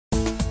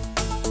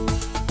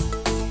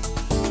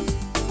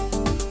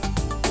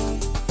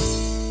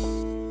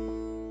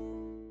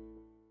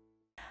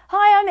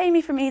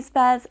Amy from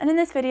eSpares, and in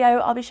this video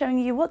I'll be showing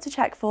you what to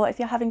check for if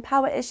you're having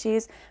power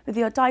issues with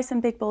your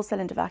Dyson Big Ball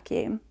cylinder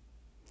vacuum.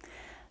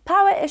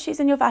 Power issues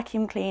in your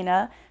vacuum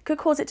cleaner could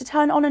cause it to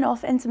turn on and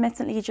off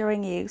intermittently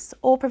during use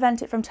or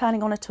prevent it from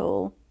turning on at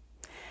all.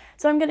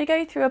 So I'm going to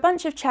go through a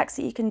bunch of checks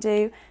that you can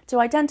do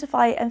to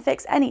identify and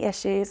fix any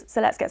issues,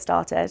 so let's get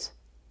started.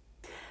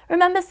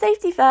 Remember,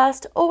 safety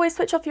first, always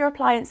switch off your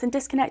appliance and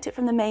disconnect it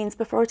from the mains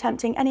before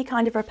attempting any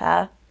kind of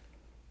repair.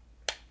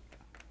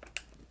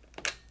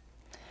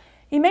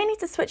 You may need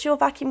to switch your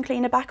vacuum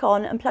cleaner back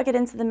on and plug it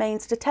into the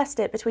mains to test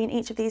it between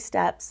each of these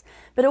steps,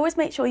 but always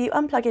make sure you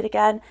unplug it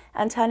again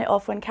and turn it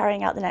off when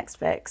carrying out the next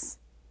fix.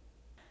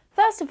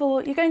 First of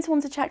all, you're going to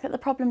want to check that the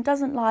problem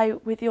doesn't lie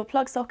with your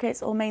plug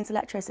sockets or mains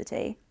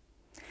electricity.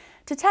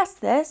 To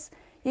test this,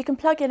 you can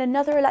plug in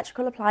another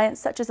electrical appliance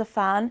such as a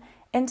fan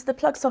into the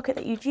plug socket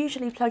that you'd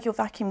usually plug your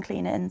vacuum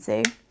cleaner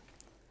into.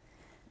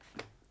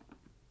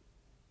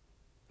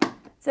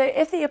 So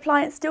if the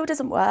appliance still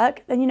doesn't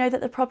work, then you know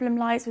that the problem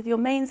lies with your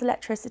mains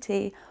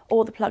electricity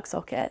or the plug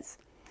socket.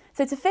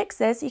 So to fix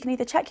this, you can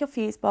either check your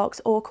fuse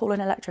box or call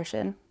an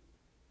electrician.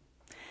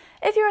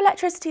 If your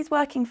electricity is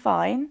working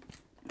fine,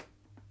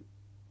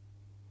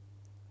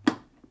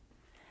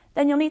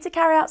 then you'll need to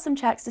carry out some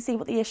checks to see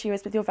what the issue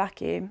is with your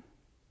vacuum.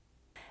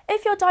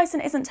 If your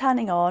Dyson isn't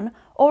turning on,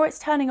 or it's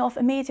turning off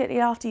immediately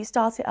after you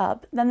start it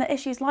up, then the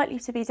issue is likely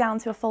to be down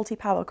to a faulty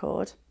power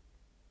cord.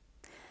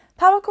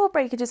 Power cord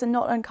breakages are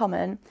not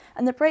uncommon,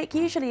 and the break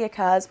usually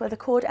occurs where the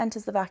cord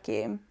enters the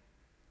vacuum.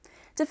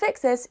 To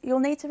fix this, you'll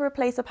need to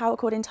replace a power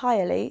cord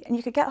entirely, and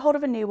you could get hold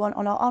of a new one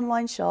on our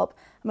online shop,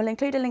 and we'll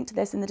include a link to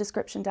this in the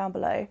description down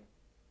below.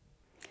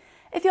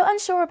 If you're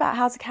unsure about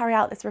how to carry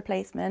out this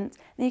replacement,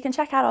 then you can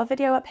check out our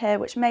video up here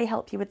which may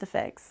help you with the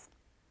fix.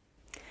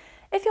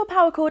 If your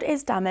power cord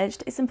is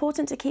damaged, it's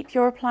important to keep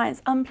your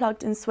appliance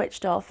unplugged and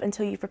switched off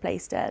until you've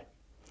replaced it.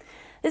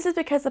 This is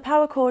because the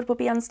power cord will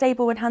be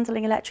unstable when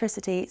handling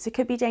electricity, so it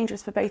could be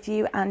dangerous for both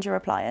you and your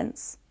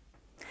appliance.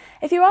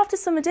 If you're after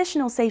some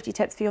additional safety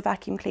tips for your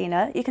vacuum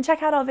cleaner, you can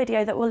check out our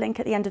video that we'll link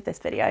at the end of this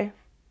video.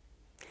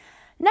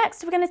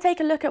 Next, we're going to take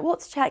a look at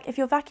what to check if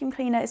your vacuum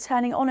cleaner is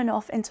turning on and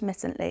off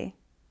intermittently.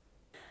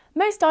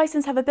 Most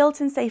Dysons have a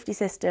built-in safety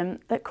system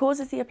that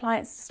causes the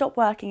appliance to stop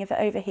working if it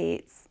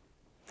overheats.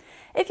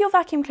 If your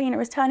vacuum cleaner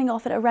is turning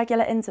off at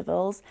irregular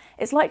intervals,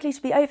 it's likely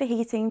to be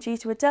overheating due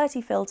to a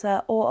dirty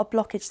filter or a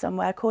blockage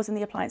somewhere causing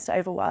the appliance to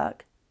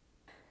overwork.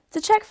 To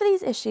check for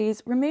these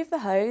issues, remove the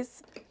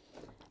hose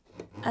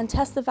and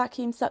test the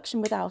vacuum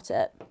suction without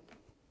it.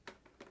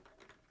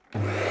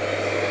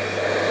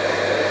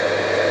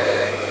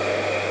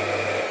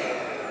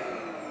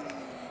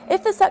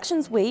 If the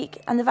suction's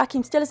weak and the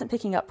vacuum still isn't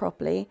picking up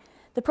properly,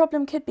 the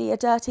problem could be a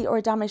dirty or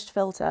a damaged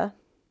filter.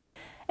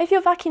 If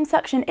your vacuum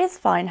suction is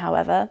fine,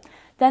 however,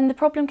 then the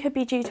problem could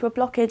be due to a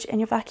blockage in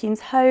your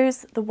vacuum's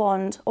hose, the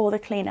wand, or the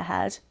cleaner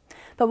head.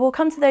 But we'll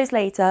come to those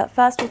later.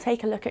 First, we'll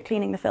take a look at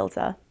cleaning the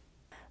filter.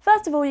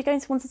 First of all, you're going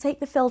to want to take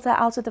the filter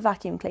out of the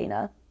vacuum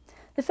cleaner.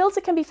 The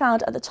filter can be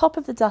found at the top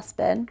of the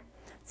dustbin,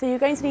 so you're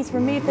going to need to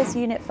remove this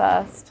unit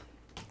first.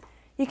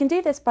 You can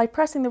do this by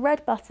pressing the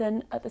red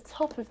button at the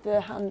top of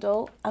the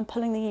handle and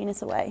pulling the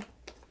unit away.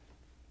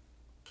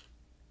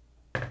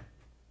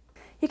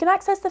 You can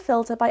access the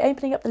filter by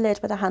opening up the lid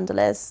where the handle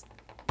is.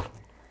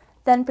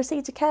 Then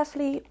proceed to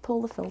carefully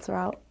pull the filter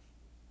out.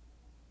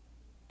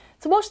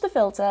 To wash the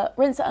filter,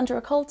 rinse it under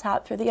a cold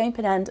tap through the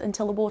open end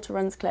until the water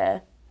runs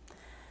clear.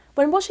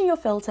 When washing your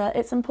filter,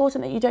 it's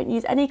important that you don't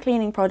use any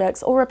cleaning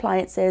products or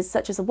appliances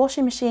such as a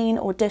washing machine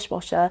or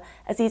dishwasher,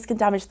 as these can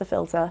damage the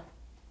filter.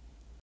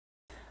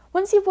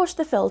 Once you've washed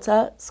the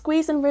filter,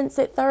 squeeze and rinse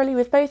it thoroughly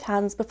with both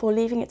hands before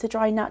leaving it to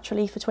dry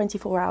naturally for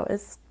 24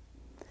 hours.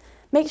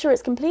 Make sure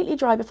it's completely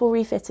dry before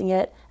refitting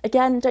it.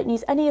 Again, don't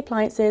use any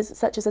appliances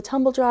such as a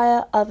tumble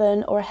dryer,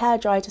 oven or a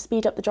hairdryer to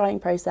speed up the drying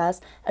process,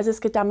 as this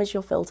could damage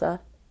your filter.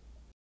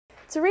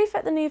 To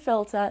refit the new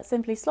filter,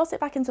 simply slot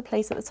it back into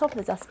place at the top of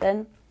the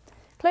dustbin,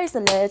 close the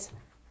lid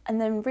and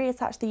then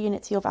reattach the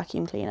unit to your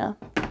vacuum cleaner.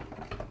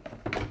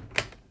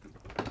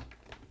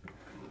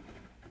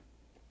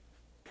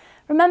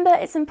 Remember,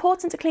 it's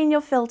important to clean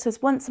your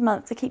filters once a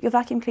month to keep your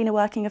vacuum cleaner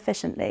working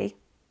efficiently.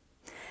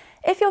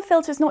 If your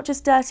filter is not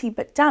just dirty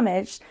but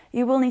damaged,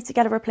 you will need to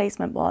get a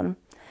replacement one.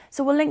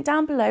 So we'll link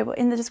down below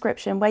in the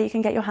description where you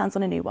can get your hands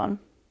on a new one.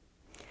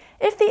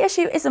 If the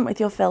issue isn't with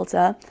your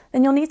filter,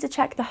 then you'll need to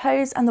check the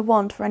hose and the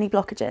wand for any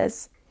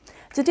blockages.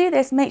 To do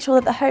this, make sure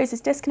that the hose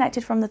is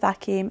disconnected from the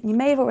vacuum. You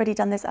may have already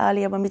done this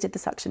earlier when we did the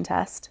suction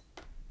test.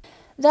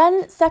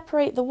 Then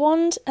separate the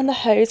wand and the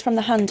hose from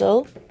the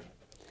handle,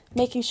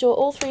 making sure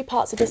all three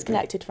parts are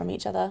disconnected from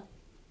each other.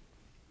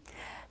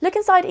 Look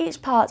inside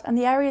each part and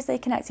the areas they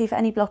connect to for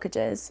any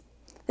blockages.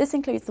 This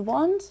includes the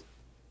wand,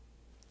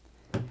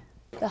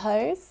 the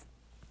hose,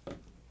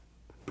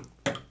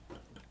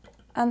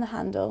 and the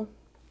handle,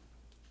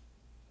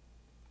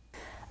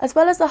 as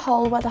well as the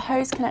hole where the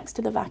hose connects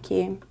to the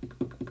vacuum,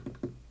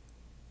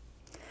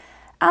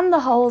 and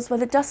the holes where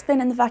the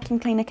dustbin and the vacuum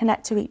cleaner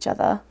connect to each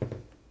other.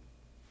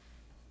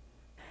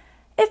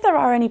 If there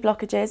are any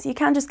blockages, you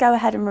can just go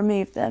ahead and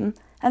remove them,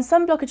 and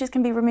some blockages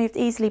can be removed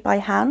easily by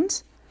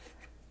hand,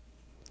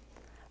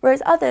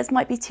 whereas others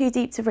might be too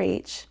deep to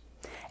reach.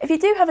 If you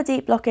do have a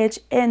deep blockage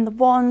in the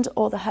wand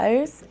or the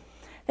hose,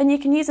 then you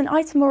can use an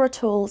item or a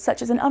tool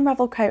such as an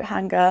unraveled coat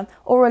hanger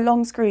or a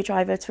long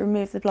screwdriver to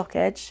remove the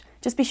blockage.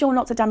 Just be sure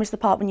not to damage the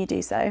part when you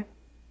do so.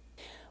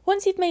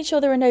 Once you've made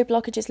sure there are no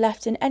blockages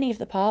left in any of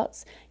the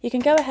parts, you can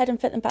go ahead and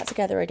fit them back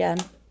together again.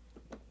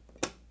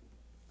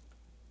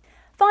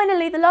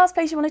 Finally, the last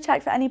place you want to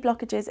check for any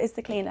blockages is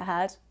the cleaner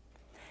head.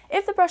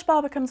 If the brush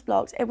bar becomes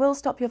blocked, it will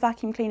stop your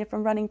vacuum cleaner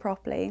from running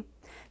properly.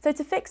 So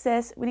to fix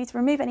this, we need to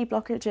remove any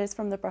blockages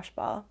from the brush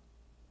bar.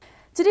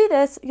 To do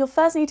this, you'll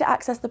first need to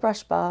access the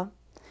brush bar.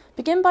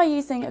 Begin by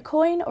using a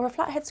coin or a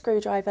flathead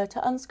screwdriver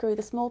to unscrew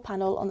the small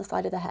panel on the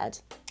side of the head.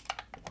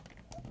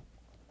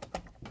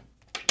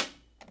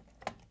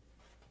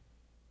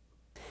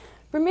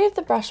 Remove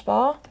the brush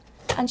bar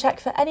and check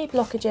for any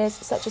blockages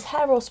such as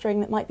hair or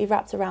string that might be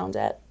wrapped around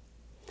it.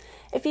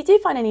 If you do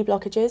find any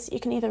blockages, you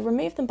can either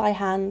remove them by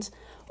hand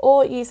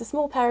or use a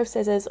small pair of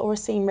scissors or a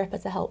seam ripper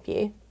to help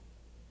you.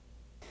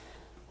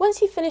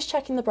 Once you've finished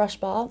checking the brush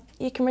bar,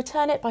 you can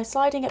return it by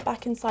sliding it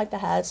back inside the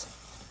head.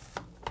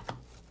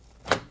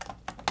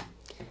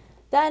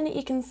 Then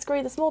you can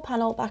screw the small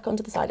panel back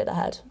onto the side of the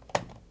head.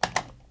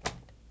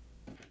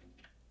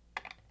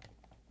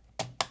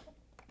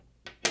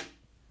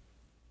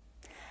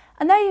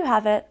 And there you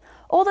have it,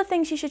 all the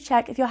things you should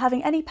check if you're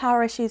having any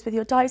power issues with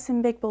your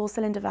Dyson Big Ball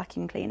Cylinder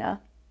Vacuum Cleaner.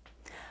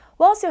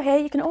 Whilst you're here,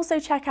 you can also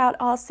check out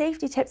our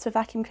safety tips for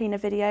vacuum cleaner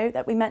video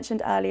that we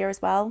mentioned earlier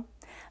as well.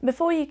 And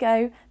before you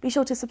go, be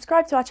sure to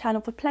subscribe to our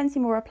channel for plenty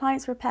more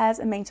appliance repairs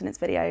and maintenance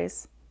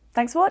videos.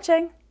 Thanks for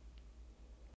watching!